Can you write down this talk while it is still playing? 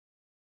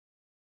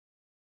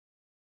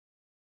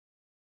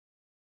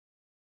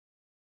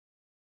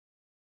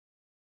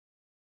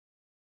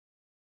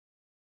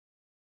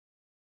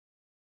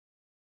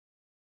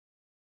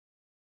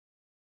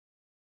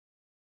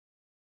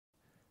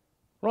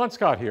Ron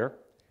Scott here.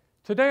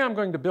 Today I'm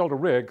going to build a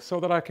rig so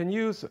that I can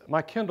use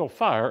my Kindle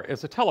Fire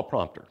as a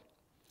teleprompter.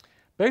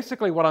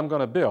 Basically what I'm going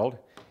to build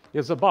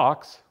is a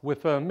box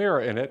with a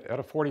mirror in it at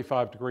a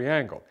 45-degree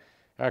angle.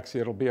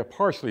 Actually, it'll be a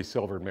partially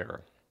silvered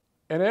mirror.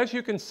 And as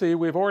you can see,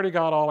 we've already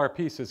got all our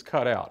pieces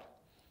cut out.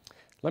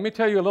 Let me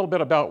tell you a little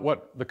bit about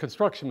what the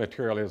construction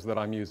material is that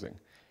I'm using.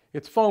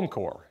 It's foam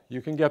core.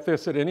 You can get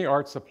this at any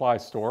art supply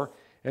store,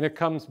 and it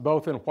comes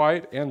both in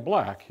white and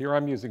black. Here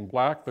I'm using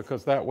black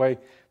because that way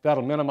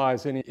that'll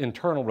minimize any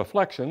internal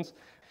reflections,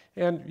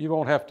 and you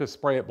won't have to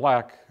spray it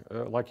black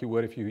like you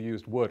would if you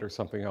used wood or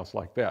something else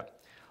like that.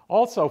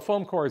 Also,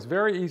 foam core is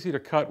very easy to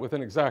cut with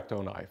an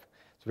X-Acto knife.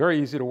 It's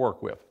very easy to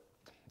work with.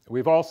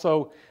 We've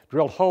also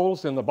drilled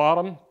holes in the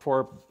bottom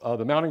for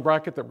the mounting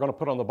bracket that we're going to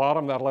put on the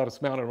bottom. That'll let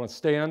us mount it on a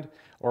stand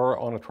or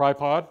on a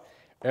tripod.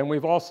 And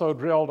we've also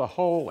drilled a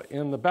hole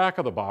in the back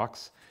of the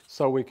box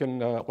so we can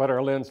let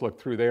our lens look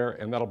through there,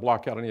 and that'll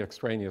block out any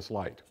extraneous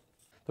light.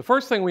 The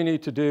first thing we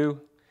need to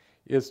do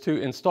is to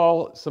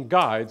install some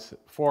guides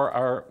for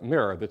our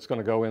mirror that's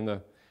going to go in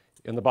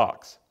the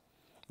box.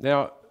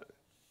 Now,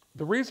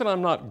 the reason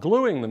I'm not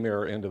gluing the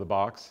mirror into the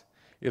box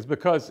is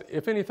because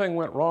if anything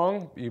went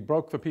wrong, you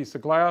broke the piece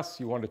of glass,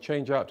 you want to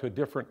change out to a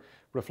different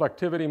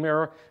reflectivity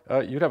mirror,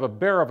 you'd have a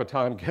bear of a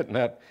time getting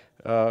that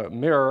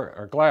mirror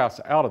or glass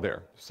out of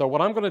there. So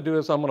what I'm going to do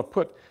is I'm going to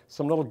put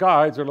some little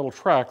guides or little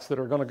tracks that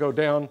are going to go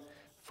down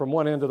from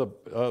one end to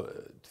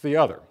the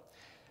other.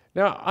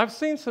 Now, I've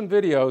seen some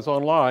videos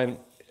online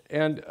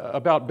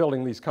about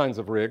building these kinds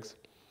of rigs,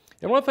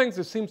 and one of the things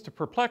that seems to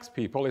perplex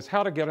people is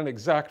how to get an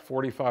exact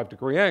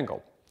 45-degree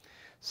angle.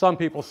 Some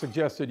people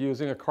suggested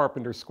using a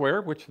carpenter's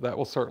square, which that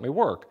will certainly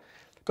work.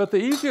 But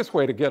the easiest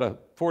way to get a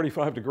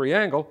 45-degree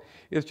angle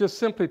is just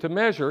simply to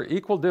measure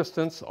equal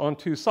distance on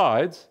two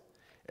sides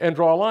and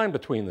draw a line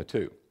between the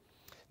two.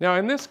 Now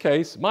in this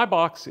case, my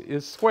box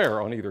is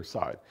square on either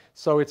side.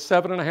 So it's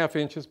 7.5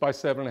 inches by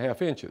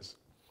 7.5 inches.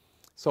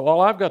 So all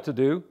I've got to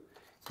do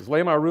is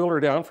lay my ruler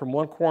down from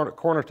one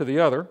corner to the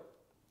other.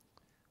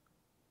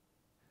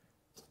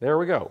 There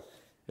we go,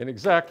 an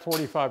exact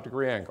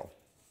 45-degree angle.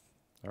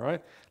 All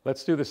right,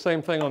 let's do the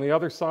same thing on the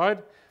other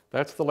side.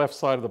 That's the left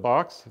side of the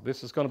box.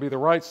 This is going to be the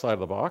right side of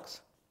the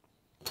box.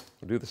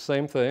 We'll do the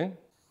same thing,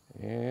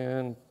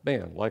 and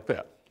bam, like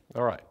that.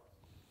 All right.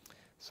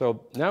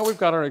 So now we've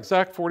got our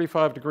exact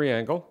 45-degree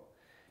angle,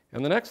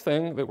 and the next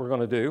thing that we're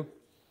going to do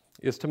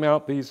is to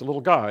mount these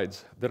little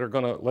guides that are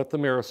going to let the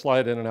mirror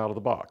slide in and out of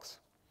the box.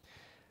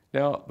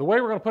 Now, the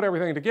way we're going to put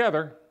everything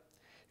together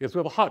is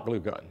with a hot glue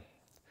gun.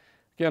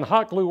 Again,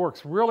 hot glue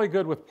works really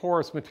good with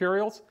porous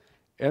materials,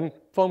 and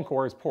foam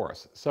core is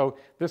porous. So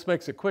this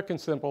makes it quick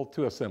and simple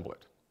to assemble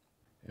it.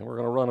 And we're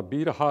going to run a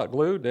bead of hot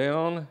glue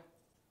down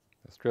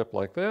a strip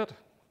like that.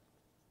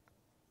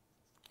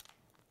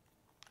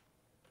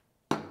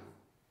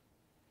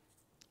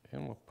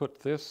 And we'll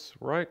put this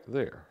right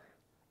there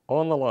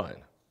on the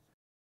line.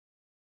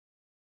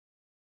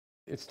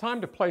 It's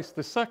time to place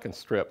the second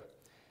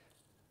strip.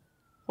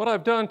 What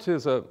I've done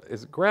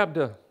is grabbed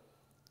a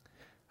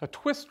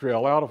twist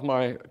drill out of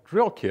my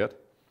drill kit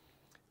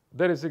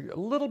that is a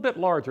little bit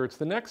larger. It's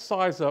the next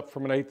size up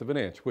from 1/8 of an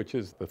inch, which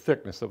is the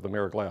thickness of the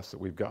mirror glass that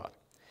we've got.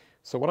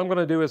 So what I'm going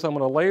to do is I'm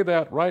going to lay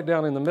that right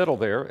down in the middle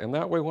there, and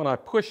that way when I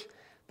push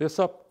this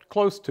up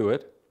close to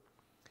it,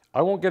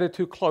 I won't get it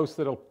too close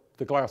that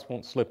the glass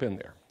won't slip in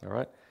there. All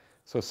right?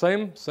 So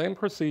same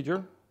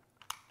procedure.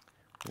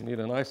 We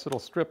need a nice little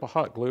strip of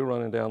hot glue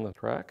running down the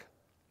track.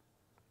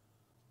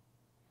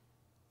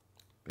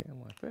 Bam,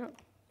 like that.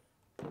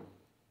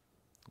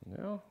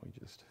 Now we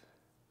just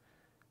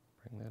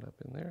bring that up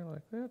in there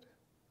like that,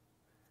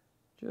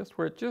 just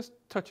where it just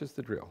touches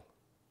the drill,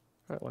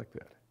 right like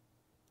that.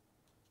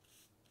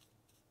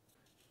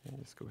 And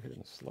just go ahead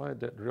and slide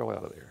that drill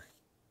out of there.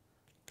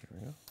 There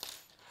we go.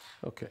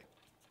 Okay.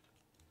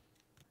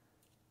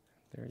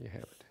 There you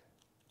have it.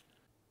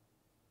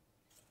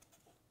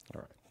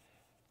 All right.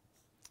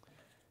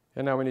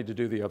 And now we need to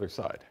do the other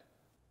side.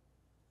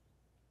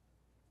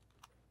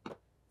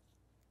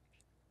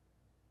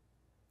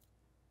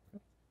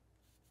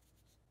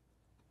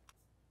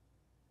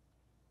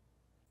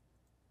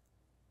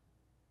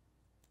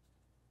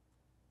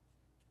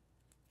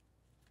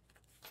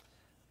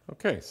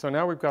 Okay, so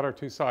now we've got our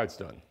two sides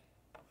done.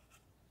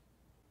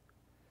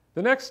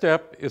 The next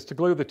step is to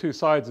glue the two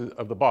sides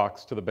of the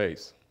box to the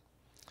base.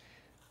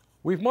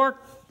 We've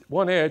marked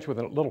one edge with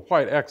a little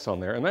white X on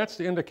there, and that's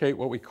to indicate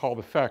what we call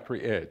the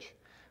factory edge.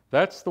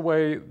 That's the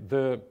way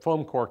the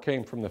foam core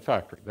came from the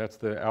factory. That's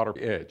the outer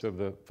edge of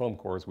the foam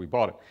core as we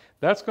bought it.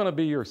 That's going to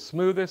be your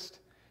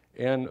smoothest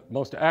and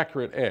most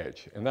accurate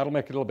edge, and that'll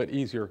make it a little bit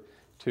easier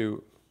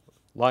to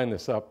line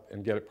this up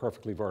and get it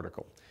perfectly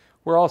vertical.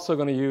 We're also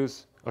going to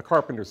use a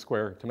carpenter's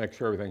square to make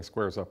sure everything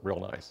squares up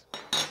real nice.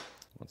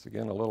 Once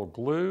again, a little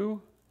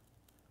glue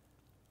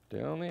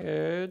down the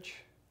edge.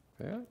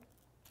 That.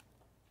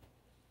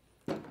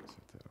 Set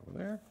that over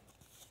there.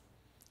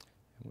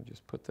 And we'll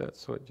just put that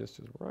so it just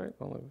is right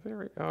on the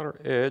very outer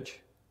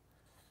edge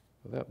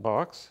of that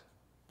box.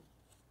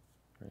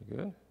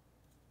 Very good.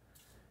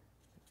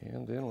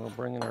 And then we'll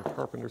bring in our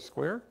carpenter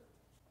square,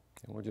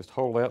 and we'll just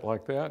hold that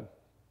like that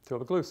until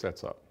the glue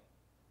sets up.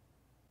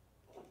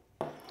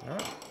 All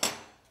right.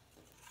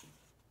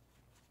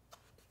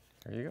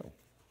 There you go.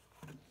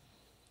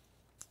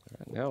 All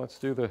right, now let's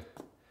do the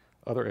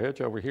other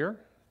edge over here.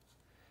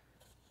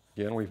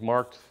 Again, we've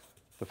marked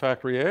the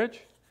factory edge.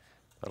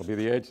 That'll be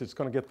the edge that's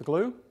going to get the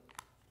glue.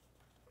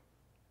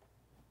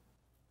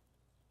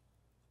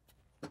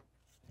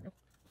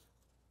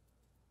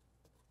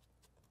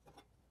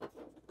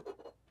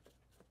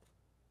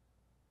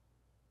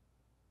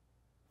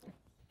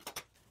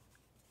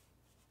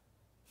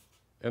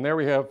 And there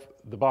we have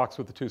the box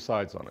with the two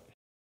sides on it.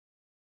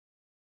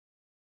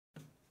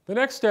 The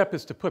next step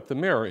is to put the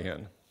mirror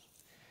in.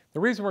 The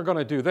reason we're going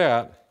to do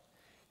that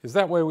is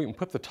that way we can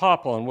put the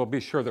top on, we'll be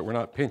sure that we're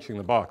not pinching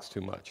the box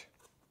too much.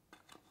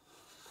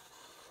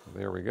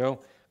 There we go.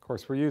 Of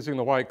course, we're using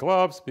the white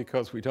gloves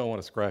because we don't want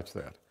to scratch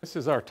that. This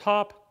is our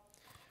top.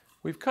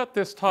 We've cut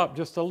this top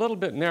just a little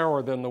bit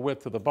narrower than the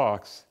width of the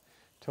box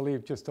to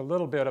leave just a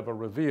little bit of a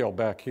reveal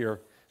back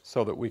here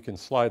so that we can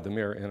slide the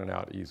mirror in and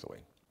out easily.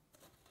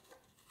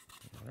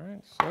 All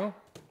right, so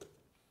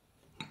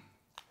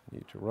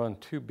need to run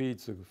 2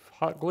 beads of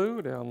hot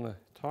glue down the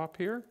top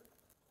here.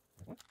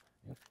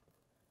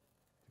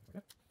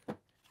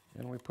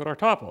 And we put our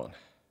top on.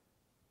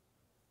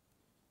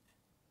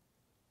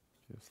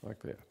 Just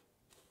like that.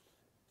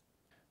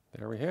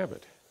 There we have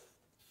it.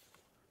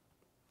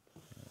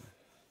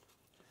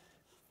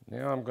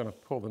 Now I'm going to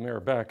pull the mirror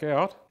back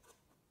out.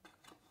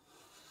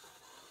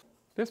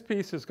 This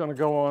piece is going to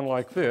go on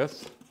like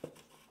this.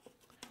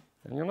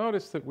 And you'll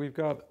notice that we've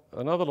got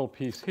another little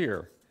piece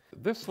here.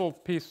 This little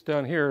piece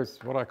down here is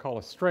what I call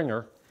a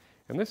stringer.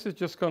 And this is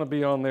just going to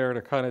be on there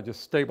to kind of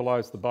just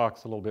stabilize the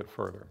box a little bit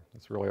further.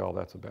 That's really all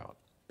that's about.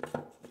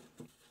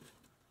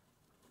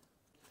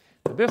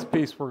 This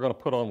piece we're going to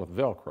put on with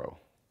Velcro,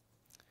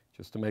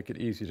 just to make it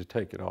easy to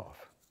take it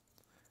off.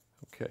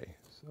 Okay,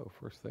 so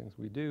first things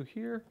we do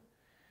here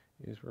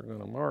is we're going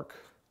to mark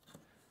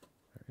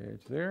our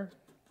edge there,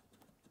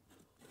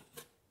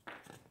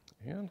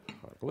 and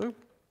hot glue.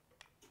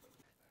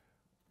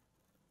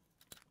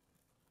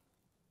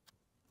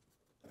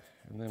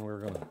 And then we're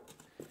going to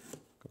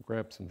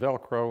grab some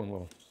Velcro, and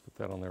we'll put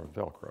that on there with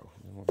Velcro,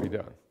 and we'll be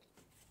done.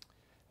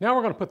 Now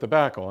we're going to put the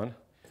back on.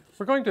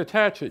 We're going to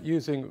attach it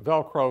using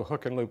Velcro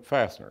hook and loop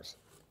fasteners.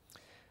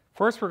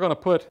 First, we're going to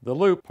put the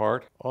loop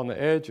part on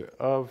the edge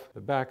of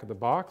the back of the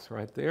box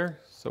right there.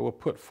 So we'll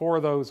put 4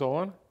 of those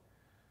on.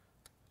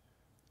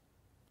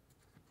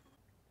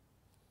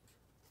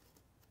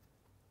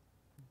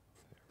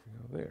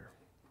 There we go there.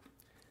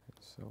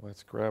 So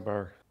let's grab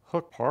our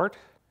hook part,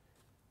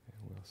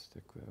 and we'll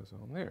stick those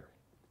on there.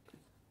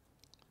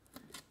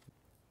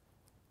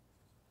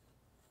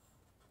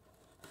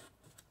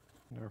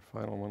 And our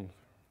final one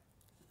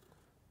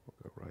will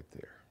go right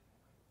there.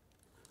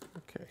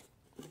 Okay,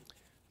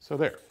 so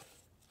there.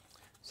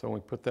 So we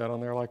put that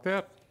on there like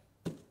that.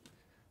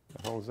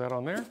 That holds that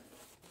on there. And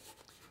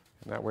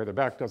that way the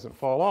back doesn't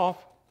fall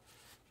off.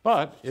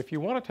 But if you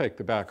want to take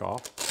the back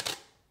off,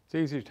 it's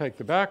easy to take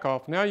the back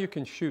off. Now you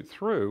can shoot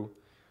through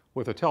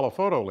with a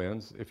telephoto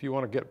lens if you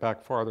want to get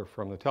back farther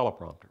from the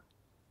teleprompter.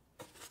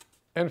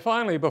 And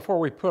finally, before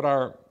we put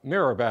our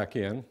mirror back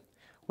in,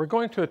 we're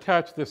going to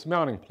attach this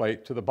mounting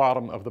plate to the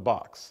bottom of the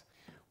box.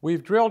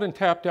 We've drilled and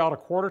tapped out a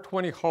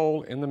 1/4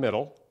 hole in the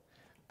middle.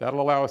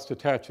 That'll allow us to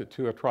attach it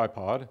to a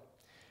tripod.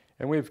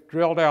 And we've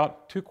drilled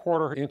out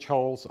 2/4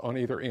 holes on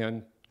either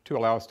end to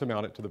allow us to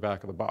mount it to the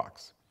back of the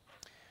box.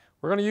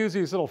 We're going to use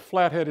these little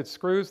flat-headed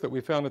screws that we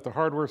found at the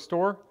hardware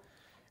store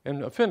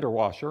and a fender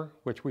washer,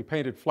 which we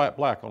painted flat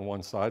black on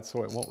one side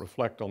so it won't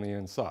reflect on the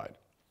inside.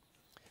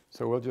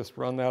 So we'll just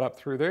run that up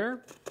through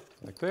there,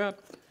 like that,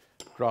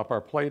 drop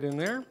our plate in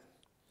there.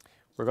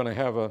 We're going to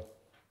have a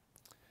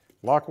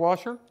lock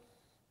washer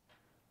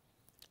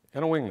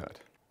and a wing nut.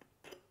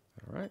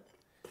 All right,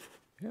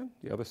 and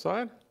the other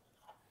side.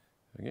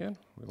 Again,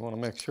 we want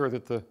to make sure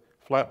that the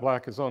flat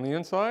black is on the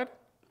inside.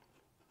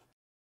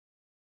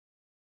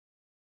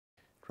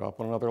 Drop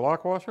on another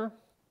lock washer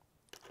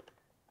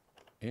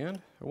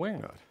and a wing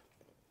nut.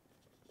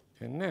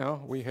 And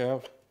now we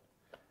have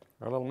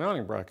our little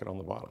mounting bracket on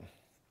the bottom.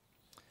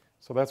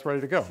 So that's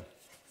ready to go.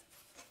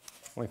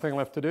 Only thing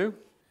left to do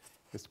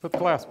is to put the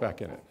glass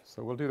back in it.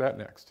 So we'll do that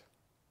next.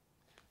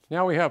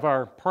 Now we have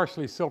our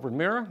partially silvered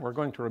mirror. We're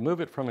going to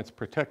remove it from its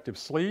protective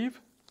sleeve.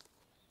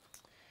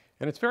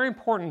 And it's very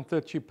important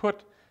that you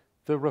put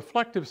the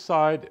reflective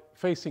side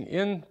facing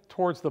in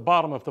towards the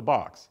bottom of the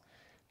box.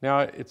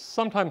 Now it's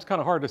sometimes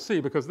kind of hard to see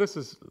because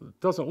this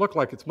doesn't look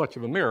like it's much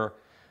of a mirror.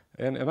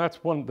 And that's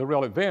the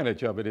real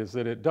advantage of it, is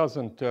that it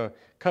doesn't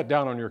cut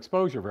down on your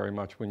exposure very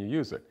much when you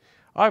use it.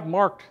 I've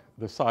marked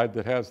the side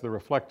that has the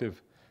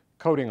reflective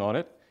coating on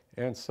it.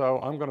 And so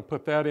I'm going to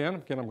put that in.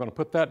 Again, I'm going to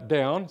put that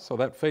down so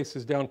that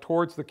faces down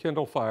towards the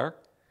Kindle Fire.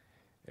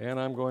 And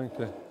I'm going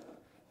to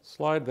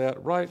slide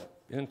that right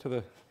into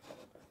the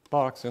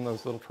box in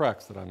those little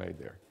tracks that I made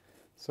there.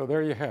 So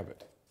there you have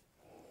it.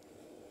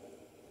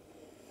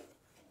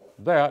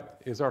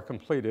 That is our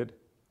completed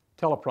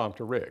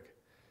Teleprompter Rig.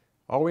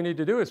 All we need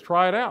to do is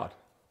try it out.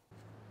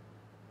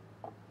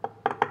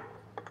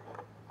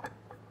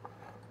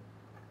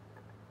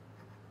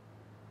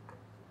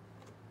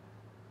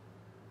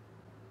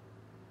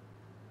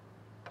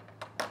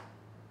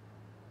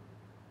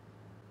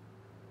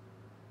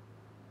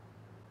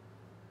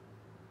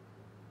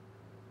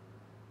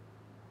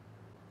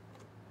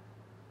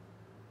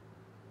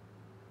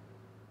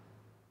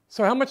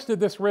 So how much did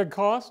this rig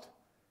cost?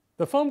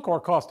 The foam core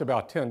cost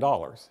about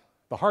 $10.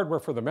 The hardware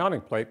for the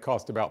mounting plate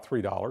cost about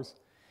 $3.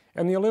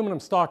 And the aluminum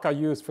stock I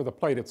used for the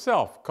plate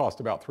itself cost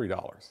about $3.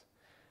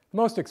 The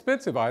most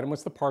expensive item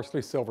was the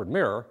partially silvered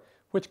mirror,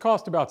 which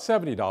cost about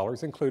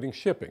 $70, including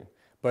shipping,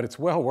 but it's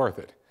well worth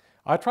it.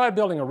 I tried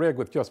building a rig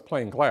with just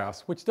plain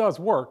glass, which does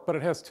work, but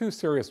it has two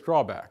serious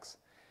drawbacks.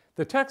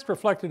 The text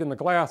reflected in the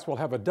glass will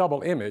have a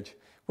double image,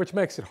 which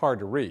makes it hard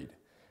to read.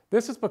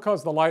 This is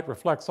because the light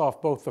reflects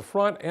off both the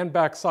front and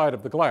back side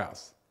of the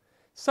glass.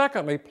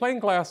 Secondly, plain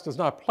glass does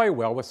not play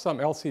well with some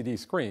LCD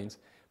screens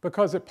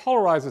because it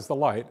polarizes the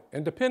light,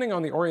 and depending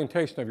on the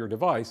orientation of your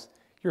device,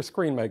 your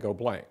screen may go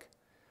blank.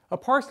 A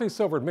partially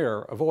silvered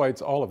mirror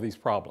avoids all of these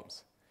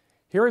problems.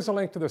 Here is a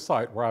link to the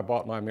site where I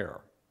bought my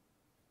mirror.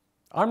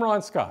 I'm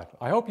Ron Scott.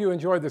 I hope you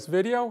enjoyed this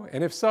video,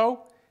 and if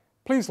so,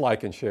 please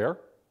like and share.